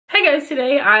guys,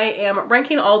 today I am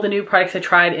ranking all the new products I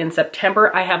tried in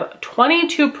September. I have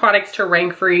 22 products to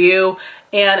rank for you,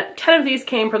 and 10 of these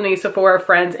came from the Sephora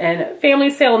Friends and Family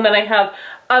sale, and then I have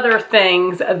other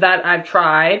things that I've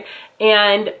tried.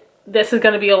 And this is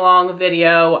going to be a long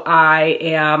video. I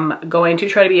am going to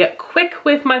try to be quick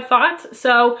with my thoughts.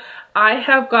 So I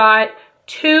have got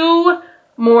 2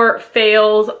 more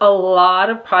fails, a lot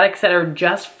of products that are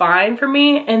just fine for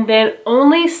me, and then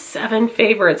only 7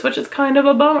 favorites, which is kind of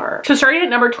a bummer. So starting at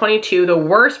number 22, the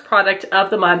worst product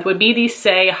of the month would be the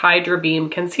Say Hydra Beam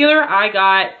Concealer. I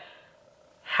got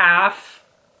half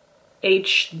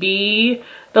HB,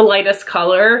 the lightest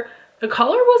color. The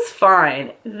color was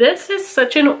fine. This is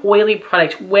such an oily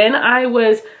product. When I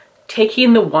was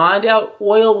taking the wand out,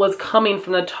 oil was coming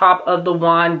from the top of the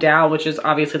wand down, which is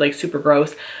obviously like super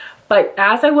gross. But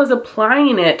as I was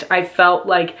applying it, I felt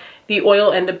like the oil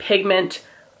and the pigment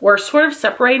were sort of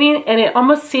separating, and it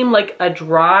almost seemed like a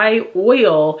dry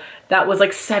oil that was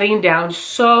like setting down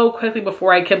so quickly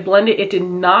before I could blend it. It did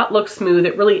not look smooth.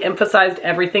 It really emphasized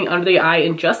everything under the eye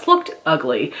and just looked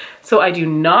ugly. So I do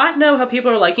not know how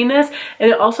people are liking this.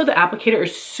 And also the applicator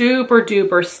is super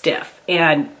duper stiff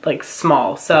and like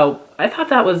small. So I thought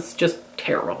that was just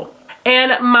terrible.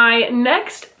 And my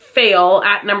next fail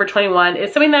at number 21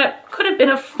 is something that could have been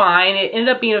a fine. It ended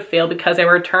up being a fail because I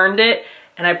returned it,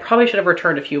 and I probably should have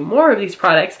returned a few more of these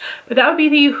products, but that would be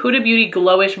the Huda Beauty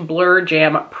Glowish Blur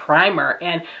Jam Primer.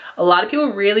 And a lot of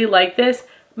people really like this.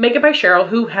 Makeup by Cheryl,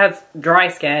 who has dry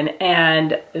skin,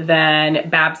 and then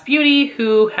Babs Beauty,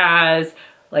 who has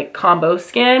like combo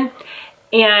skin,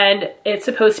 and it's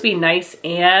supposed to be nice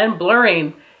and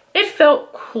blurring. It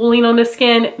felt cooling on the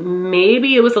skin.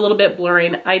 Maybe it was a little bit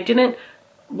blurring. I didn't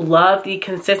love the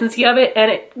consistency of it, and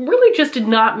it really just did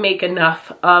not make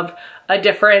enough of a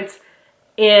difference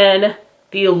in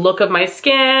the look of my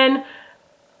skin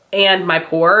and my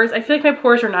pores. I feel like my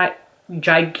pores are not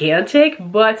gigantic,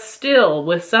 but still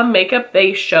with some makeup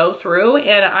they show through,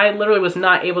 and I literally was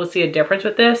not able to see a difference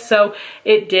with this, so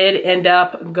it did end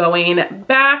up going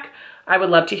back. I would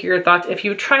love to hear your thoughts if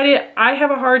you tried it. I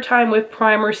have a hard time with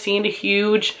primer seeing a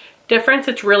huge difference.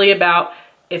 It's really about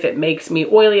if it makes me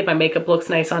oily, if my makeup looks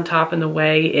nice on top, and the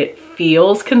way it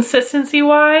feels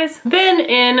consistency-wise. Then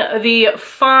in the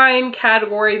fine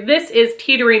category, this is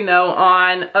teetering though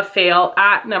on a fail.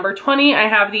 At number 20, I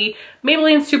have the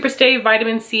Maybelline Superstay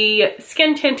Vitamin C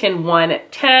Skin Tint in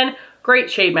 110.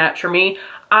 Great shade match for me.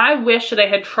 I wish that I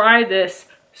had tried this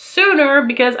sooner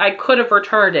because I could have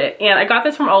returned it. And I got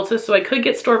this from Ulta, so I could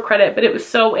get store credit, but it was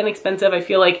so inexpensive. I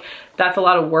feel like that's a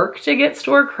lot of work to get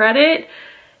store credit.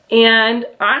 And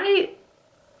I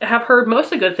have heard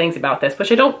mostly good things about this,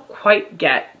 which I don't quite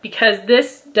get, because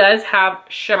this does have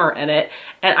shimmer in it.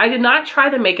 And I did not try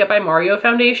the Makeup by Mario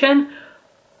foundation,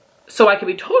 so I could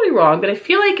be totally wrong, but I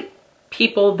feel like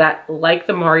people that like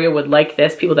the Mario would like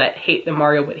this. People that hate the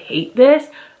Mario would hate this.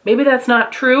 Maybe that's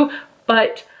not true,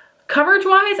 but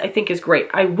coverage-wise, I think is great.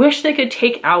 I wish they could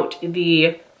take out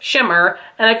the shimmer,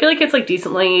 and I feel like it's like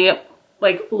decently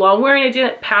like long wearing. It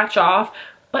didn't patch off,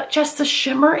 but just the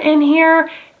shimmer in here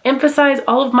emphasized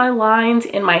all of my lines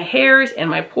in my hairs and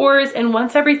my pores, and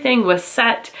once everything was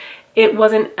set, it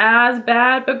wasn't as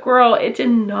bad, but girl, it did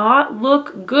not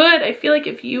look good. I feel like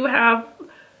if you have,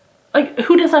 like,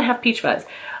 who does not have peach fuzz?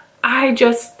 I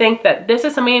just think that this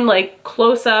is something like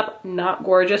close up, not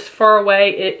gorgeous. Far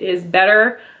away, it is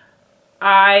better.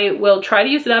 I will try to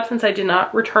use it up since I did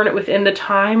not return it within the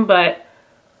time, but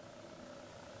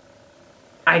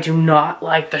I do not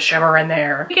like the shimmer in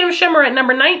there. Speaking of shimmer, at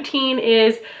number 19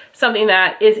 is something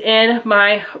that is in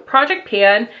my project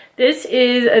pan. This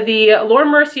is the Laura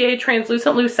Mercier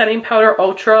Translucent Loose Setting Powder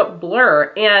Ultra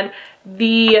Blur, and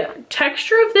the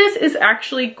texture of this is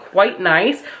actually quite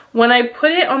nice. When I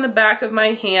put it on the back of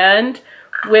my hand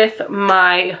with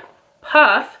my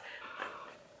puff,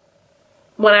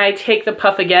 when I take the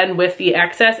puff again with the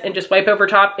excess and just wipe over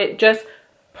top, it just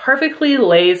perfectly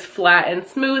lays flat and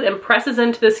smooth and presses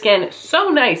into the skin so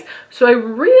nice. So I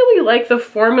really like the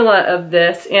formula of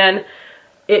this, and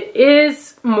it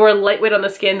is more lightweight on the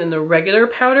skin than the regular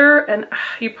powder, and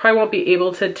you probably won't be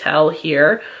able to tell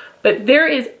here, but there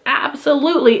is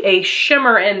absolutely a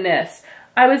shimmer in this.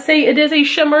 I would say it is a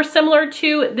shimmer similar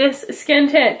to this skin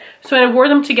tint. So when I wore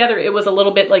them together, it was a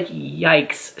little bit like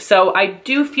yikes. So I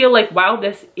do feel like while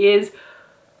this is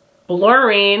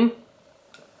blurring,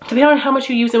 depending on how much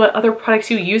you use and what other products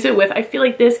you use it with, I feel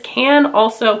like this can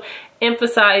also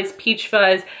emphasize peach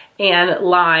fuzz and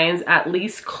lines, at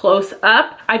least close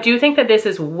up. I do think that this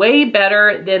is way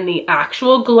better than the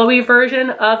actual glowy version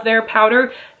of their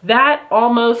powder. That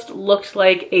almost looked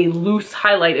like a loose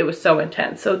highlight. It was so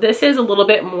intense. So this is a little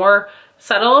bit more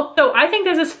subtle. So I think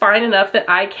this is fine enough that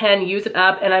I can use it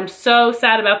up, and I'm so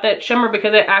sad about that shimmer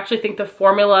because I actually think the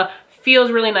formula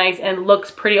feels really nice and looks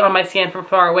pretty on my skin from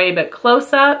far away, but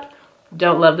close up,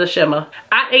 don't love the shimmer.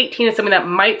 At 18 is something that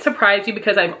might surprise you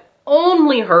because I've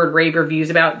only heard rave reviews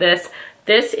about this.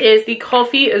 This is the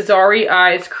Kulfi Zari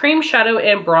Eyes Cream Shadow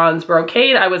and Bronze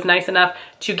Brocade. I was nice enough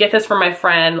to get this from my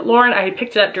friend Lauren. I had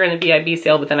picked it up during the VIB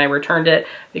sale, but then I returned it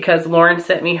because Lauren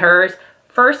sent me hers.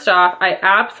 First off, I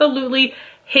absolutely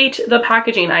hate the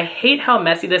packaging. I hate how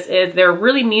messy this is. There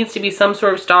really needs to be some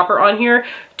sort of stopper on here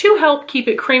to help keep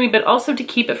it creamy, but also to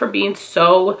keep it from being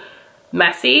so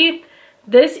messy.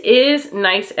 This is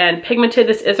nice and pigmented.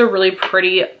 This is a really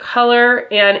pretty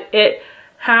color, and it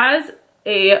has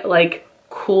a like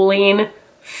cooling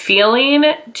feeling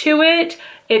to it.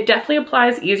 It definitely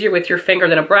applies easier with your finger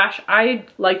than a brush. I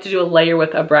like to do a layer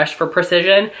with a brush for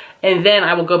precision, and then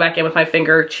I will go back in with my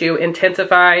finger to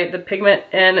intensify the pigment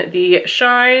and the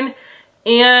shine.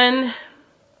 And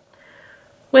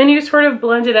when you sort of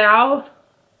blend it out,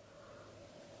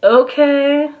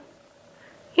 okay,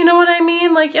 you know what I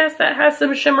mean? Like, yes, that has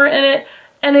some shimmer in it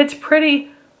and it's pretty,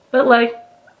 but like,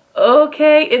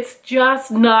 okay, it's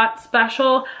just not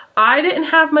special. I didn't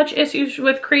have much issues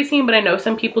with creasing, but I know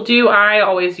some people do. I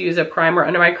always use a primer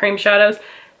under my cream shadows.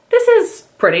 This is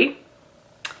pretty,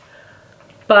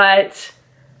 but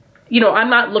you know, I'm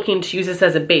not looking to use this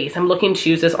as a base. I'm looking to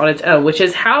use this on its own, which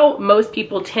is how most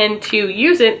people tend to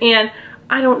use it. And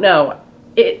I don't know,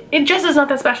 it just is not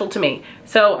that special to me.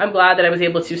 So I'm glad that I was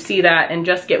able to see that and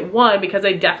just get one, because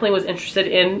I definitely was interested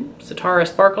in Satara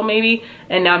Sparkle maybe,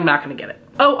 and now I'm not gonna get it.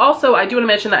 Oh, also, I do want to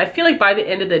mention that I feel like by the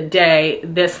end of the day,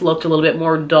 this looked a little bit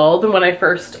more dull than when I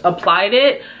first applied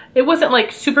it. It wasn't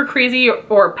like super crazy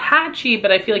or patchy, but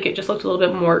I feel like it just looked a little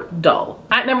bit more dull.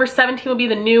 At number 17 will be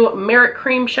the new Merit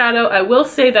Cream Shadow. I will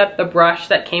say that the brush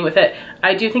that came with it,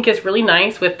 I do think is really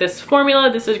nice with this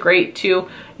formula. This is great to,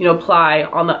 you know, apply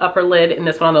on the upper lid and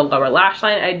this one on the lower lash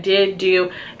line. I did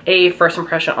do a first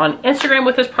impression on Instagram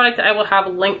with this product that I will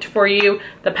have linked for you.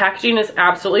 The packaging is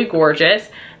absolutely gorgeous.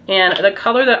 And the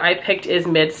color that I picked is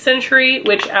Mid-Century,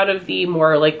 which out of the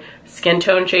more like skin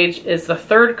tone shades is the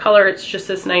third color. It's just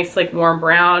this nice like warm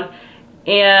brown.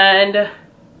 And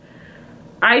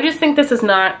I just think this is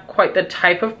not quite the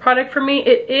type of product for me.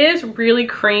 It is really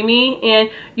creamy, and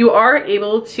you are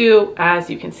able to, as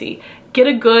you can see, get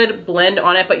a good blend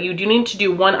on it, but you do need to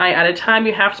do one eye at a time.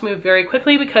 You have to move very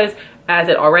quickly because, as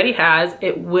it already has,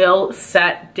 it will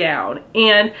set down.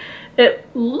 And it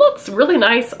looks really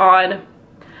nice on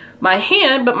my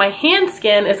hand, but my hand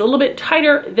skin is a little bit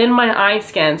tighter than my eye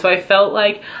skin, so I felt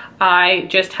like I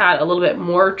just had a little bit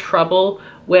more trouble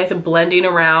with blending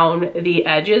around the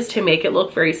edges to make it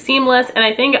look very seamless. And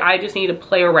I think I just need to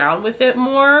play around with it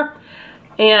more,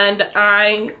 and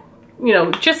I, you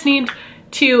know, just need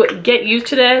to get used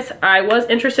to this. I was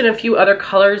interested in a few other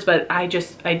colors, but I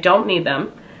don't need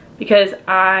them because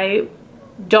I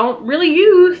don't really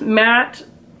use matte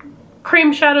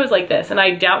cream shadows like this, and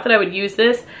I doubt that I would use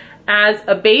this as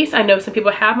a base. I know some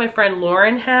people have, my friend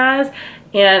Lauren has,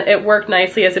 and it worked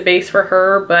nicely as a base for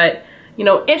her. But you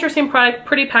know, interesting product,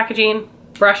 pretty packaging,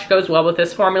 brush goes well with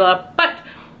this formula, but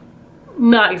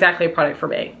not exactly a product for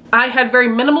me. I had very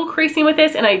minimal creasing with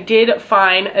this, and I did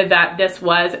find that this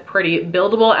was pretty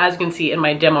buildable. As you can see in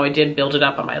my demo, I did build it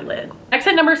up on my lid. Next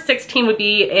at number 16 would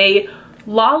be a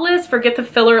Lawless Forget the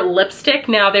Filler lipstick.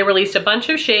 Now, they released a bunch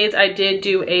of shades. I did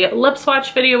do a lip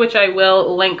swatch video, which I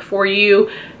will link for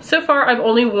you. So far, I've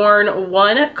only worn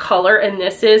one color, and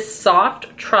this is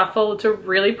Soft Truffle. It's a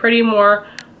really pretty, more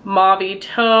mauve-y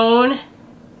tone.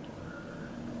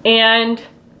 And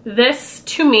this,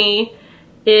 to me,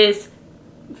 is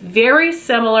very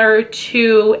similar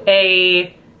to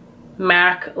a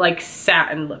MAC like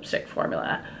satin lipstick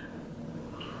formula.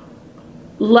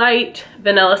 Light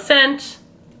vanilla scent.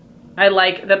 I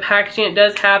like the packaging. It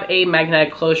does have a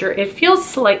magnetic closure. It feels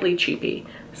slightly cheapy.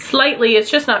 Slightly,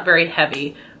 it's just not very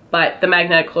heavy, but the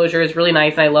magnetic closure is really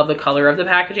nice, and I love the color of the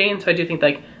packaging, so I do think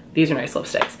like these are nice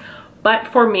lipsticks. But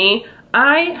for me,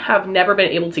 I have never been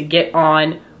able to get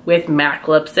on with MAC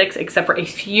lipsticks except for a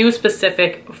few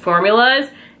specific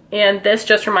formulas, and this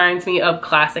just reminds me of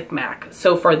classic MAC.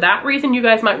 So for that reason, you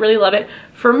guys might really love it.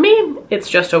 For me, it's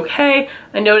just okay.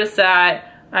 I noticed that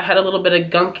I had a little bit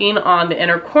of gunking on the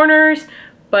inner corners,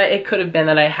 but it could have been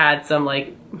that I had some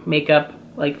like makeup,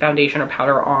 like foundation or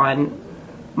powder on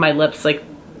my lips, like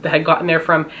that had gotten there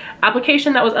from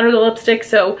application that was under the lipstick.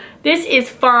 So this is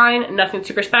fine, nothing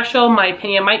super special. My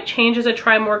opinion might change as I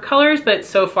try more colors, but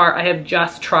so far I have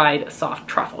just tried Soft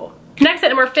Truffle. Next at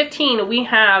number 15, we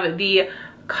have the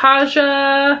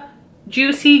Kaja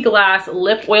Juicy Glass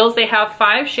lip oils. They have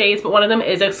 5 shades, but one of them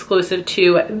is exclusive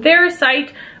to their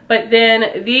site. But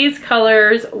then these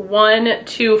colors 1,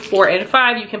 2, 4, and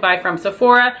 5 you can buy from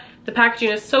Sephora. The packaging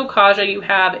is so casual. You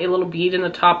have a little bead in the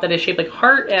top that is shaped like a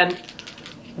heart and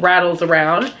rattles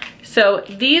around. So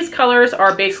these colors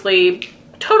are basically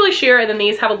totally sheer, and then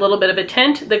these have a little bit of a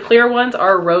tint. The clear ones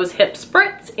are Rose Hip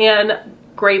Spritz and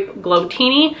Grape Glow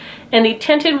Teeny, and the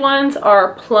tinted ones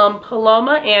are Plum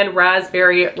Paloma and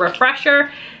Raspberry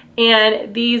Refresher.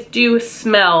 And these do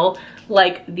smell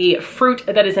like the fruit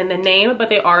that is in the name, but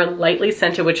they are lightly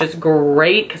scented, which is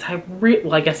great because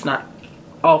well, I guess not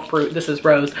all fruit. This is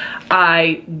rose.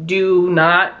 I do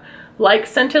not like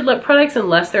scented lip products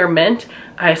unless they're mint.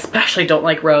 I especially don't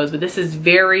like rose, but this is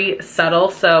very subtle,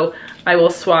 so I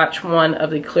will swatch one of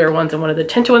the clear ones and one of the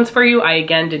tinted ones for you. I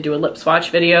again did do a lip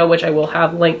swatch video, which I will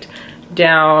have linked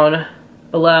down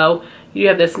below. You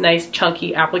have this nice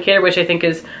chunky applicator, which I think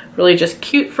is really just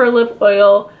cute for lip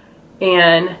oil,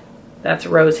 and that's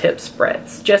Rose Hip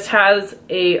Spritz. Just has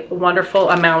a wonderful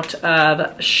amount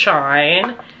of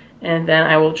shine. And then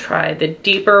I will try the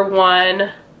deeper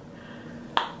one,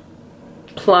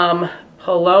 Plum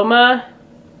Paloma.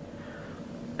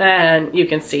 And you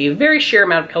can see very sheer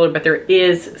amount of color, but there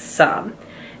is some.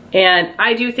 And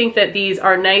I do think that these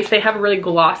are nice. They have a really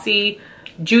glossy,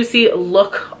 juicy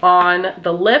look on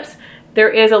the lips. There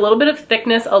is a little bit of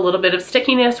thickness, a little bit of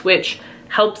stickiness, which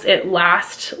helps it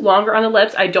last longer on the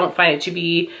lips. I don't find it to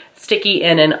be sticky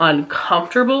in an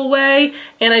uncomfortable way.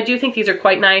 And I do think these are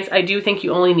quite nice. I do think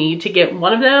you only need to get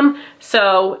one of them.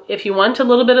 So if you want a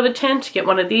little bit of a tint, get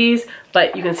one of these,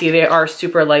 but you can see they are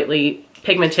super lightly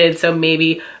pigmented. So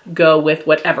maybe go with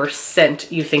whatever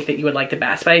scent you think that you would like the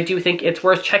best. But I do think it's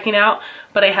worth checking out,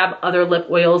 but I have other lip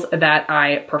oils that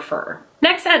I prefer.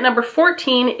 Next at number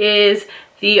 14 is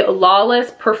the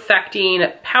Lawless Perfecting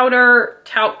Powder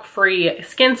Talc-Free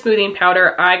Skin Smoothing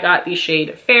Powder. I got the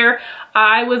shade Fair.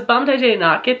 I was bummed I did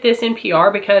not get this in PR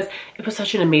because it was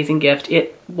such an amazing gift.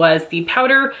 It was the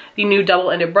powder, the new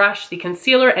double-ended brush, the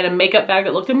concealer, and a makeup bag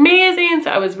that looked amazing.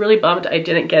 So I was really bummed I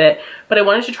didn't get it. But I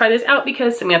wanted to try this out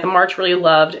because Samantha March really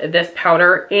loved this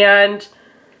powder. And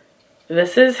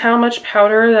this is how much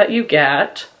powder that you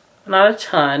get. Not a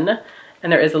ton.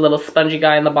 And there is a little spongy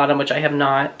guy on the bottom, which I have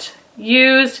not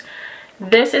used.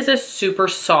 This is a super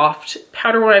soft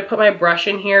powder. When I put my brush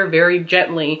in here very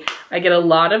gently, I get a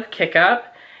lot of kick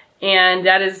up, and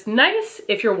that is nice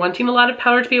if you're wanting a lot of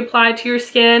powder to be applied to your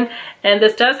skin. And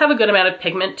this does have a good amount of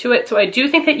pigment to it, so I do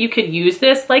think that you could use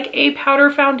this like a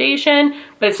powder foundation,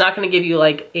 but it's not going to give you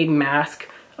like a mask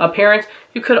appearance.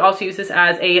 You could also use this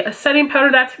as a setting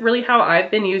powder. That's really how I've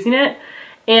been using it.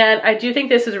 And I do think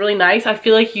this is really nice. I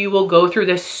feel like you will go through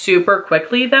this super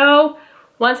quickly though.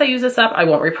 Once I use this up, I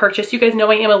won't repurchase. You guys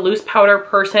know I am a loose powder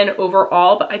person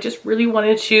overall, but I just really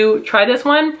wanted to try this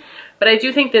one. But I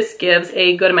do think this gives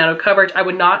a good amount of coverage. I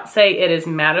would not say it is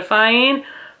mattifying,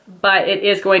 but it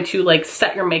is going to like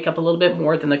set your makeup a little bit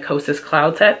more than the Kosas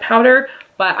Cloud Set powder.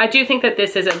 But I do think that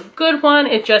this is a good one.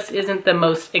 It just isn't the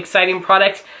most exciting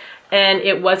product, and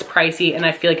it was pricey, and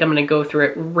I feel like I'm gonna go through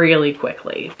it really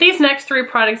quickly. These next 3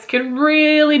 products could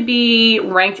really be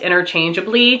ranked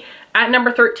interchangeably. At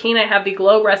number 13, I have the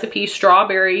Glow Recipe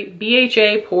Strawberry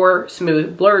BHA Pore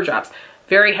Smooth Blur Drops.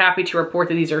 Very happy to report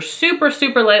that these are super,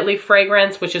 super lightly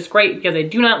fragranced, which is great because I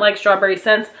do not like strawberry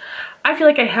scents. I feel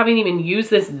like I haven't even used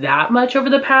this that much over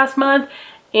the past month,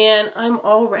 and I'm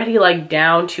already like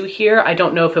down to here. I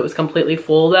don't know if it was completely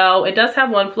full though. It does have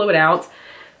 1 fluid ounce.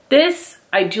 This,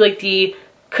 I do like the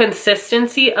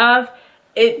consistency of.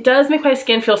 It does make my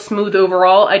skin feel smooth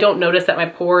overall. I don't notice that my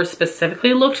pores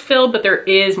specifically looked filled, but there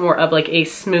is more of like a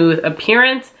smooth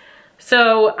appearance.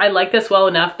 So I like this well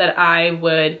enough that I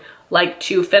would like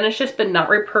to finish this but not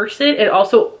repurchase it. It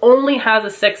also only has a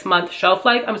 6-month shelf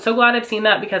life. I'm so glad I've seen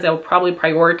that because I will probably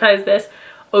prioritize this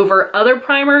over other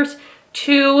primers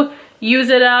to use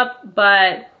it up,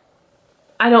 but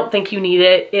I don't think you need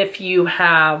it if you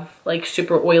have like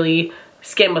super oily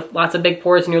skin with lots of big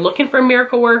pores and you're looking for a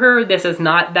miracle worker. This is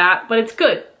not that, but it's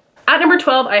good. At number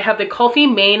 12, I have the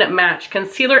Kulfi Main Match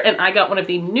Concealer, and I got one of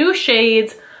the new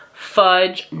shades,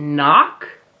 Fudge Notch,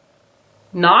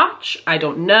 I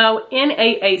don't know,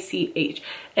 N-A-A-C-H.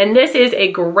 And this is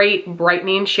a great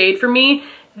brightening shade for me.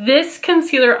 This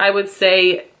concealer, I would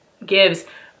say, gives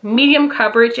medium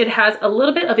coverage. It has a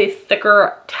little bit of a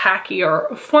thicker,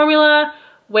 tackier formula,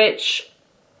 which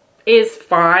is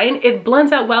fine. It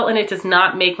blends out well, and it does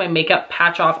not make my makeup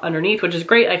patch off underneath, which is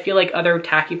great. I feel like other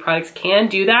tacky products can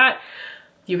do that.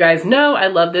 You guys know I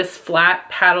love this flat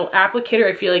paddle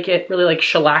applicator. I feel like it really like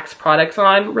shellacs products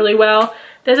on really well.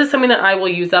 This is something that I will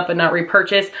use up and not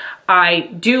repurchase. I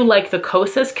do like the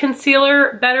Kosas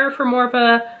concealer better for more of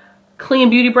a clean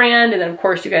beauty brand. And then of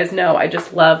course you guys know I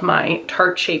just love my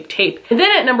Tarte Shape Tape. And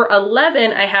then at number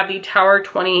 11, I have the Tower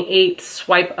 28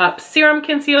 Swipe Up Serum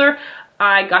Concealer.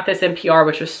 I got this in PR,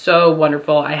 which was so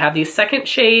wonderful. I have the second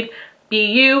shade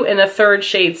BU and the third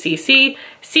shade CC.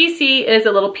 CC is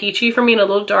a little peachy for me and a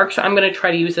little dark, so I'm gonna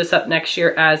try to use this up next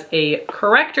year as a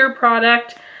corrector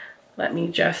product. Let me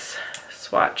just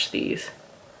swatch these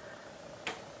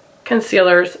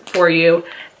concealers for you.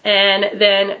 And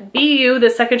then BU, the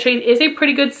second shade, is a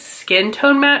pretty good skin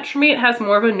tone match for me. It has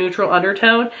more of a neutral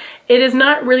undertone. It is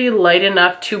not really light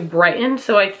enough to brighten,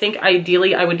 so I think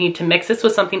ideally I would need to mix this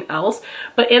with something else.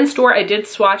 But in store, I did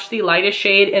swatch the lightest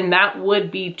shade, and that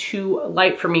would be too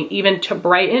light for me, even to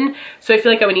brighten. So I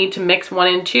feel like I would need to mix 1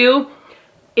 and 2.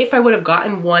 If I would have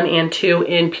gotten 1 and 2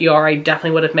 in PR, I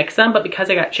definitely would have mixed them. But because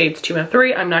I got shades 2 and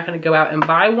 3, I'm not going to go out and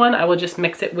buy one. I will just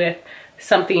mix it with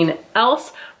something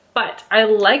else. But I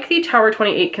like the Tower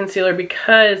 28 concealer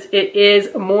because it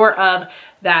is more of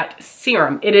that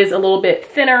serum. It is a little bit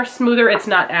thinner, smoother. It's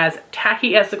not as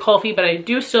tacky as the Kulfi, but I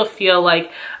do still feel like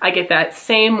I get that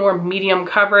same more medium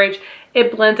coverage.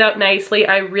 It blends out nicely.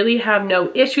 I really have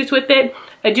no issues with it.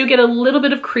 I do get a little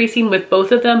bit of creasing with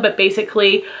both of them, but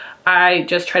basically I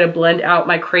just try to blend out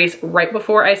my crease right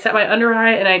before I set my under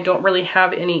eye, and I don't really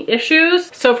have any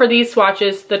issues. So for these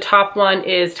swatches, the top one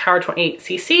is Tower 28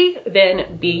 CC,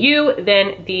 then BU,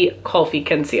 then the Kulfi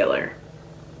concealer.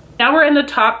 Now we're in the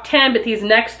top 10, but these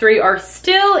next 3 are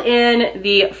still in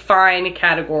the fine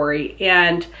category.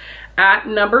 And at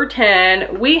number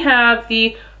 10, we have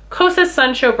the Kosas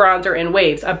Sun Show Bronzer in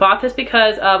Waves. I bought this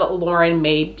because of Lauren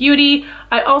May Beauty.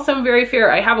 I also am very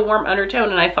fair. I have a warm undertone,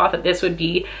 and I thought that this would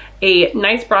be a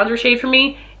nice bronzer shade for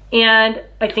me. And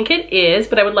I think it is,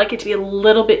 but I would like it to be a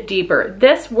little bit deeper.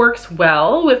 This works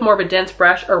well with more of a dense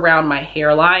brush around my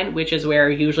hairline, which is where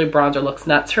usually bronzer looks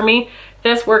nuts for me.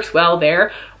 This works well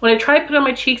there. When I try to put it on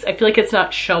my cheeks, I feel like it's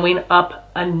not showing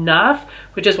up enough,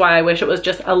 which is why I wish it was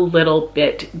just a little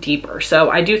bit deeper.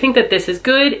 So I do think that this is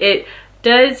good. It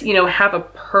does, you know, have a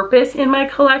purpose in my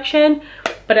collection,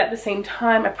 but at the same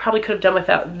time, I probably could have done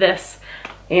without this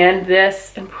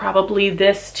and probably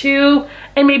this too,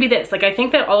 and maybe this. Like, I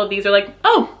think that all of these are like,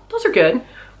 oh, those are good,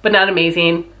 but not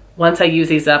amazing. Once I use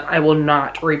these up, I will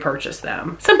not repurchase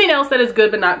them. Something else that is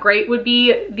good but not great would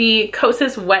be the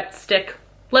Kosas Wet Stick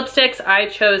lipsticks. I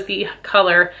chose the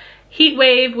color Heat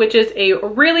Wave, which is a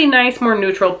really nice, more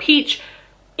neutral peach.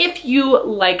 If you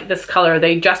like this color,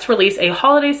 they just released a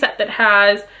holiday set that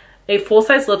has a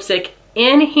full-size lipstick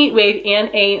in Heat Wave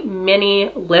and a mini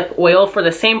lip oil for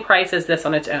the same price as this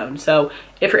on its own. So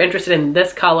if you're interested in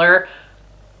this color,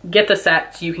 get the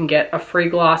set so you can get a free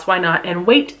gloss. Why not? And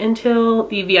wait until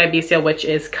the VIB sale, which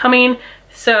is coming.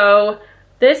 So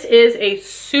this is a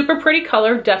super pretty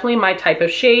color, definitely my type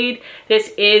of shade.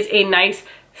 This is a nice,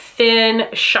 thin,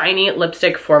 shiny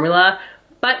lipstick formula,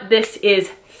 but this is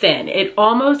thin. It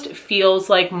almost feels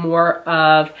like more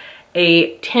of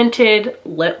a tinted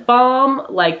lip balm,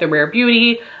 like the Rare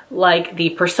Beauty, like the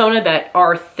Persona, that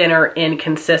are thinner in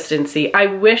consistency. I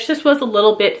wish this was a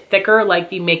little bit thicker, like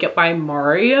the Makeup by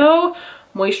Mario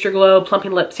Moisture Glow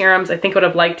Plumping Lip Serums. I think I would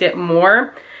have liked it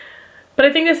more, but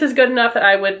I think this is good enough that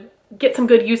I would get some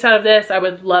good use out of this. I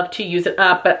would love to use it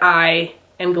up, but I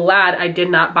am glad I did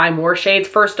not buy more shades.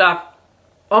 First off,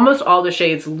 almost all the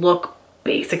shades look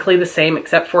basically the same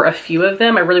except for a few of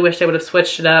them. I really wish they would have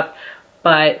switched it up,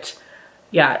 but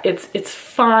yeah, it's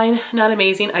fine, not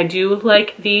amazing. I do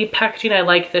like the packaging, I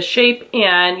like the shape,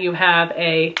 and you have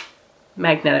a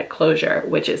magnetic closure,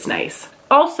 which is nice.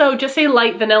 Also, just a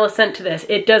light vanilla scent to this.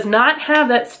 It does not have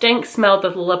that stank smell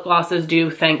that the lip glosses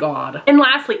do, thank God. And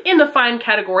lastly, in the fine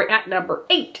category at number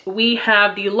 8, we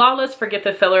have the Lawless Forget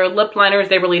the Filler lip liners.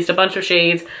 They released a bunch of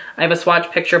shades. I have a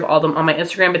swatch picture of all of them on my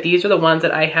Instagram, but these are the ones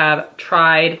that I have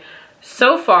tried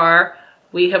so far.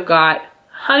 We have got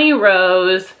Honey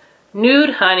Rose, Nude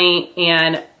Honey,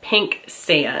 and Pink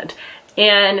Sand.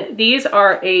 And these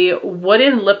are a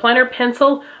wooden lip liner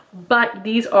pencil, but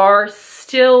these are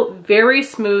still very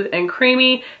smooth and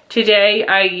creamy. Today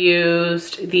I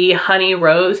used the Honey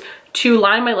Rose to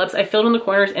line my lips. I filled in the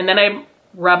corners and then I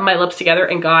rubbed my lips together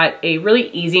and got a really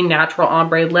easy natural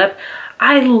ombre lip.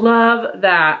 I love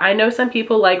that. I know some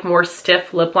people like more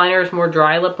stiff lip liners, more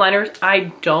dry lip liners.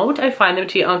 I don't. I find them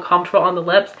to be uncomfortable on the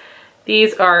lips.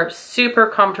 These are super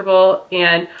comfortable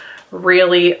and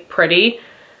really pretty.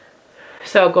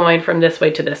 So going from this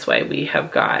way to this way, we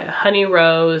have got Honey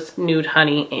Rose, Nude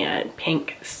Honey, and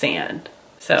Pink Sand.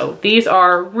 So these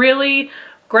are really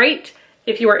great.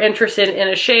 if you are interested in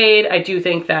a shade, I do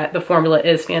think that the formula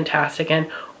is fantastic, and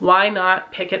why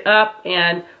not pick it up?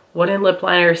 And wooden lip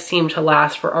liners seem to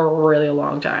last for a really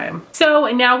long time. So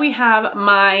now we have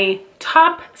my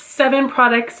top 7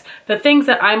 products, the things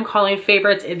that I'm calling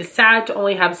favorites. It is sad to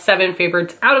only have 7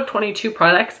 favorites out of 22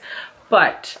 products,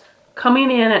 but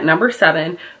coming in at number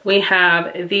 7, we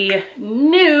have the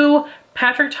new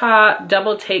Patrick Ta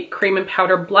Double Take Cream and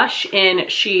Powder Blush in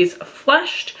She's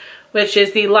Flushed, which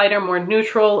is the lighter, more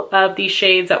neutral of the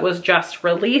shades that was just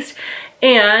released.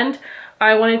 And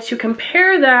I wanted to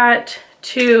compare that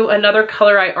to another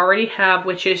color I already have,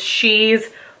 which is She's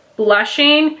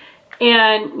Blushing.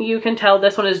 And you can tell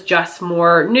this one is just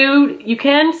more nude. You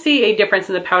can see a difference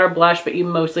in the powder blush, but you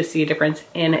mostly see a difference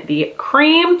in the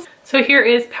creams. So here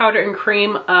is powder and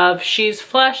cream of She's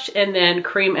Flushed, and then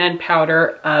cream and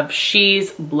powder of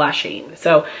She's Blushing.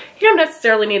 So you don't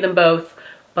necessarily need them both,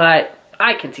 but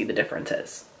I can see the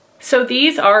differences. So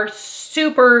these are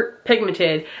super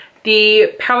pigmented.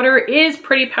 The powder is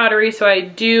pretty powdery, so I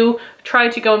do try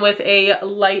to go in with a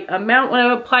light amount when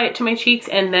I apply it to my cheeks,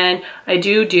 and then I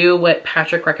do what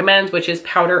Patrick recommends, which is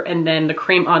powder and then the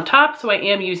cream on top. So I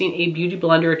am using a beauty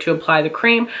blender to apply the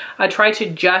cream. I try to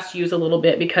just use a little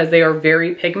bit because they are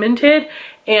very pigmented,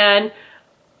 and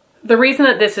the reason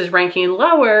that this is ranking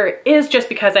lower is just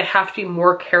because I have to be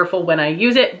more careful when I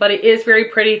use it, but it is very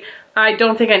pretty. I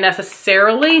don't think I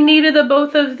necessarily needed the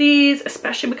both of these,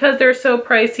 especially because they're so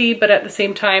pricey, but at the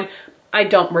same time, I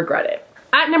don't regret it.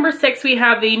 At number 6, we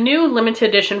have the new limited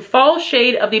edition fall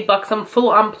shade of the Buxom Full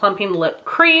On Plumping Lip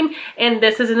Cream, and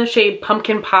this is in the shade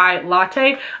Pumpkin Pie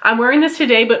Latte. I'm wearing this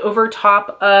today, but over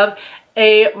top of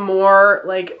a more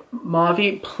like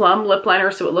mauve plum lip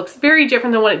liner, so it looks very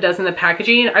different than what it does in the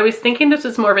packaging. I was thinking this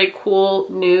was more of a cool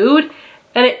nude,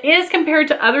 and it is compared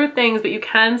to other things, but you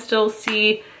can still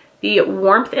see the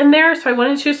warmth in there. So I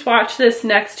wanted to swatch this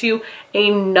next to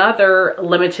another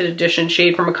limited edition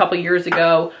shade from a couple years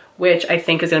ago, which I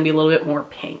think is gonna be a little bit more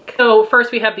pink. So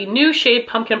first we have the new shade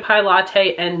Pumpkin Pie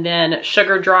Latte, and then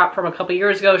Sugar Drop from a couple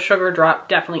years ago. Sugar Drop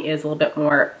definitely is a little bit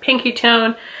more pinky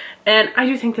tone. And I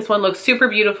do think this one looks super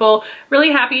beautiful.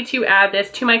 Really happy to add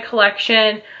this to my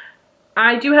collection.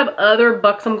 I do have other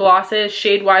Buxom glosses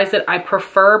shade-wise that I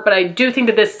prefer, but I do think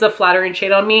that this is a flattering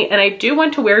shade on me, and I do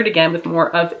want to wear it again with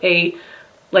more of a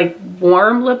like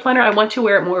warm lip liner. I want to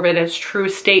wear it more of it as True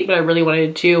State, but I really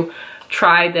wanted to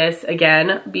try this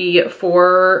again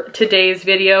before today's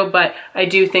video, but I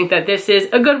do think that this is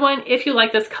a good one. If you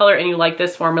like this color and you like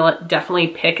this formula, definitely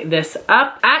pick this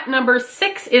up. At number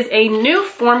 6 is a new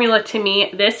formula to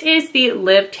me. This is the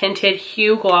Live Tinted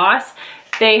Hue Gloss.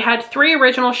 They had 3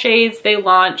 original shades. They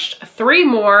launched 3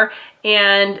 more,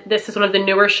 and this is one of the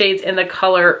newer shades in the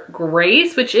color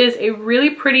Grace, which is a really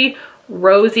pretty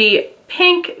rosy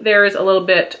pink. There's a little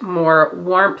bit more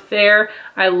warmth there.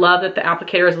 I love that the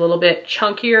applicator is a little bit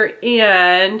chunkier,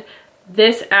 and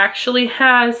this actually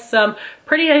has some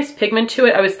pretty nice pigment to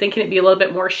it. I was thinking it'd be a little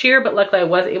bit more sheer, but luckily I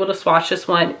was able to swatch this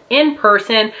one in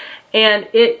person, and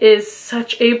it is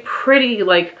such a pretty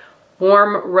like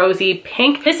warm rosy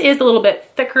pink. This is a little bit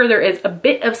thicker. There is a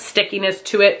bit of stickiness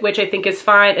to it, which I think is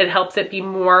fine. It helps it be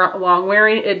more long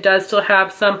wearing. It does still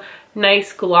have some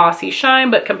nice glossy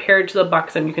shine, but compared to the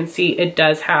Buxom, you can see it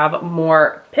does have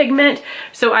more pigment.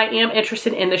 So I am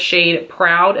interested in the shade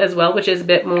Proud as well, which is a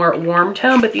bit more warm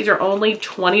tone, but these are only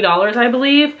 $20, I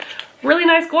believe. Really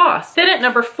nice gloss. Then at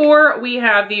number 4, we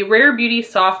have the Rare Beauty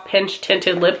Soft Pinch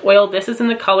Tinted Lip Oil. This is in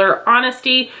the color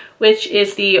Honesty, which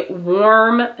is the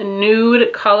warm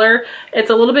nude color.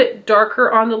 It's a little bit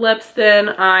darker on the lips than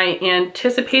I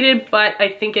anticipated, but I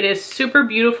think it is super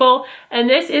beautiful. And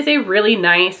this is a really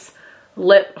nice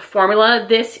lip formula.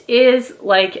 This is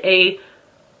like a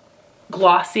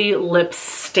glossy lip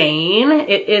stain.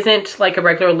 It isn't like a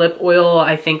regular lip oil.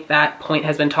 I think that point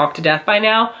has been talked to death by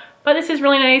now. But this is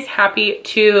really nice. Happy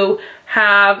to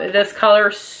have this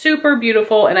color. Super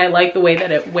beautiful, and I like the way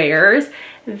that it wears.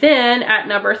 Then at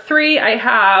number 3, I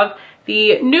have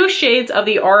the new shades of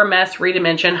the RMS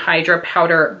ReDimension Hydra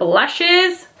Powder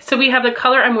Blushes. So we have the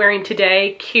color I'm wearing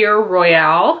today, Cure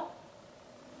Royale,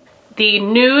 the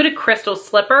Nude Crystal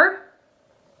Slipper,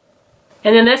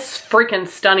 and then this freaking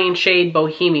stunning shade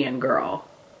Bohemian Girl.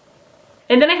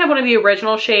 And then I have one of the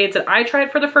original shades that I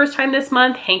tried for the first time this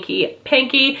month, Hanky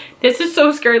Panky. This is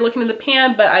so scary looking in the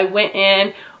pan, but I went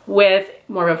in with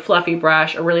more of a fluffy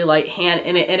brush, a really light hand,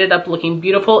 and it ended up looking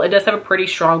beautiful. It does have a pretty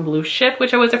strong blue shift,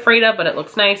 which I was afraid of, but it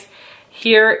looks nice.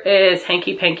 Here is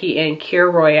Hanky Panky and Cure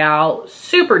Royale,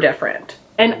 super different.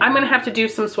 And I'm gonna have to do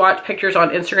some swatch pictures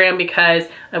on Instagram because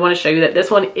I wanna show you that this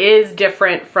one is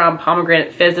different from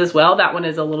Pomegranate Fizz as well. That one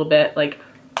is a little bit like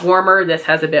warmer. This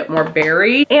has a bit more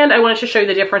berry. And I wanted to show you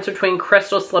the difference between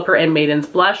Crystal Slipper and Maiden's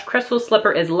Blush. Crystal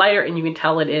Slipper is lighter and you can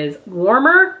tell it is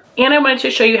warmer. And I wanted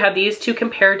to show you how these two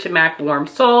compare to MAC Warm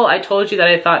Soul. I told you that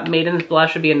I thought Maiden's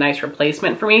Blush would be a nice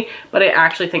replacement for me, but I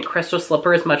actually think Crystal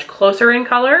Slipper is much closer in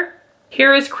color.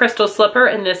 Here is Crystal Slipper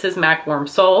and this is MAC Warm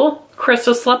Soul.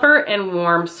 Crystal Slipper and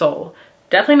Warm Soul.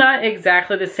 Definitely not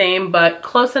exactly the same, but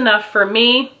close enough for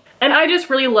me. And I just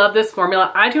really love this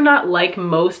formula. I do not like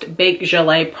most Baked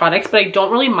Gelée products, but I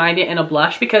don't really mind it in a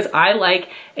blush because I like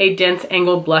a dense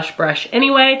angled blush brush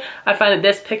anyway. I find that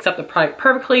this picks up the product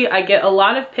perfectly. I get a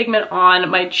lot of pigment on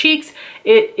my cheeks.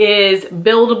 It is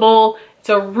buildable. It's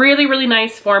a really, really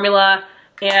nice formula.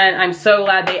 And I'm so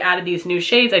glad they added these new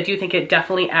shades. I do think it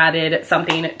definitely added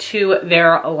something to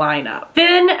their lineup.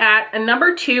 Then at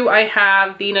number 2, I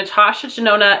have the Natasha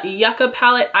Denona Yucca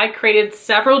palette. I created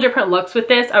several different looks with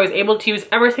this. I was able to use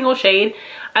every single shade.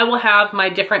 I will have my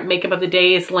different makeup of the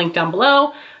days linked down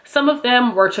below. Some of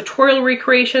them were tutorial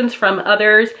recreations from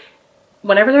others.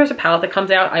 Whenever there's a palette that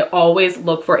comes out, I always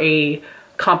look for a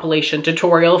compilation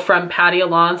tutorial from Patty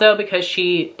Alonso because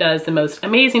she does the most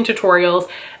amazing tutorials.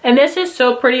 And this is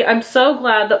so pretty. I'm so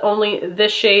glad that only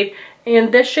this shade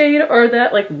and this shade are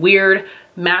that like weird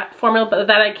matte formula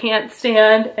that I can't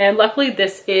stand. And luckily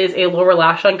this is a lower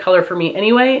lash line color for me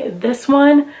anyway. This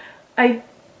one, I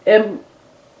am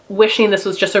wishing this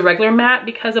was just a regular matte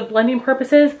because of blending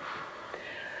purposes.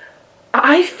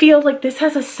 I feel like this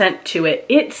has a scent to it.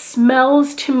 It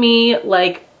smells to me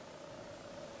like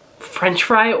French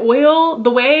fry oil.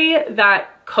 The way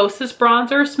that Kosas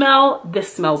bronzer smell,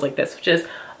 this smells like this, which is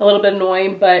a little bit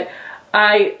annoying, but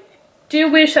I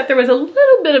do wish that there was a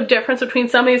little bit of difference between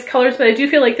some of these colors, but I do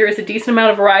feel like there is a decent amount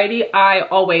of variety. I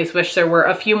always wish there were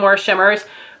a few more shimmers,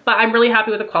 but I'm really happy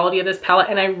with the quality of this palette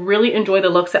and I really enjoy the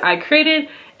looks that I created.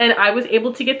 And I was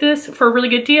able to get this for a really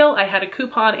good deal. I had a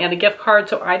coupon and a gift card,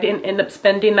 so I didn't end up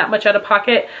spending that much out of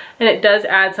pocket. And it does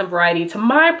add some variety to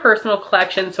my personal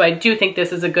collection, so I do think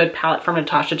this is a good palette from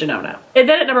Natasha Denona. And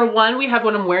then at number 1, we have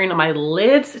what I'm wearing on my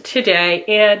lids today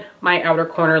and my outer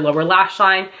corner lower lash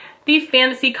line, the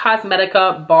Fantasy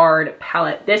Cosmetica Barred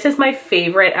palette. This is my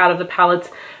favorite out of the palettes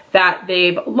that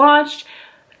they've launched.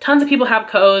 Tons of people have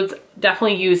codes.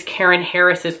 Definitely use Karen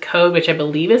Harris's code, which I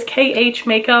believe is KH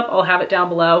Makeup. I'll have it down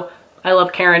below. I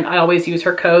love Karen. I always use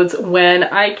her codes when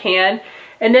I can.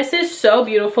 And this is so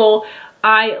beautiful.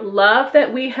 I love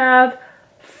that we have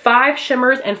 5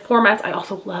 shimmers and 4 mattes. I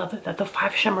also love that the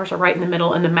 5 shimmers are right in the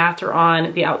middle and the mattes are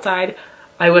on the outside.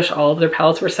 I wish all of their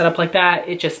palettes were set up like that.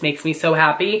 It just makes me so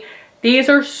happy. These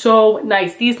are so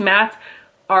nice. These mattes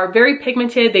are very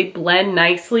pigmented, they blend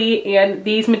nicely, and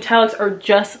these metallics are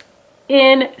just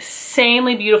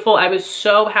insanely beautiful. I was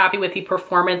so happy with the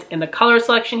performance and the color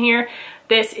selection here.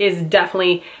 This is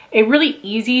definitely a really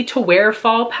easy to wear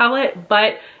fall palette,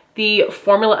 but the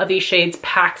formula of these shades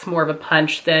packs more of a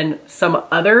punch than some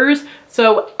others.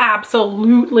 So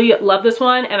absolutely love this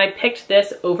one, and I picked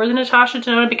this over the Natasha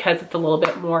Denona because it's a little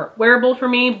bit more wearable for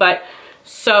me, but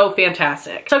so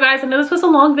fantastic. So guys, I know this was a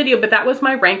long video, but that was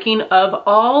my ranking of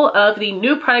all of the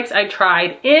new products I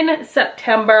tried in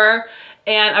September.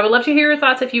 And I would love to hear your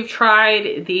thoughts if you've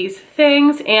tried these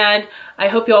things. And I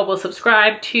hope you all will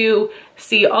subscribe to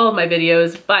see all of my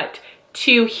videos, but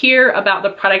to hear about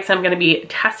the products I'm going to be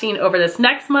testing over this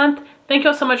next month. Thank you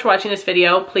all so much for watching this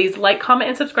video. Please like, comment,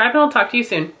 and subscribe, and I'll talk to you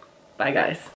soon. Bye guys.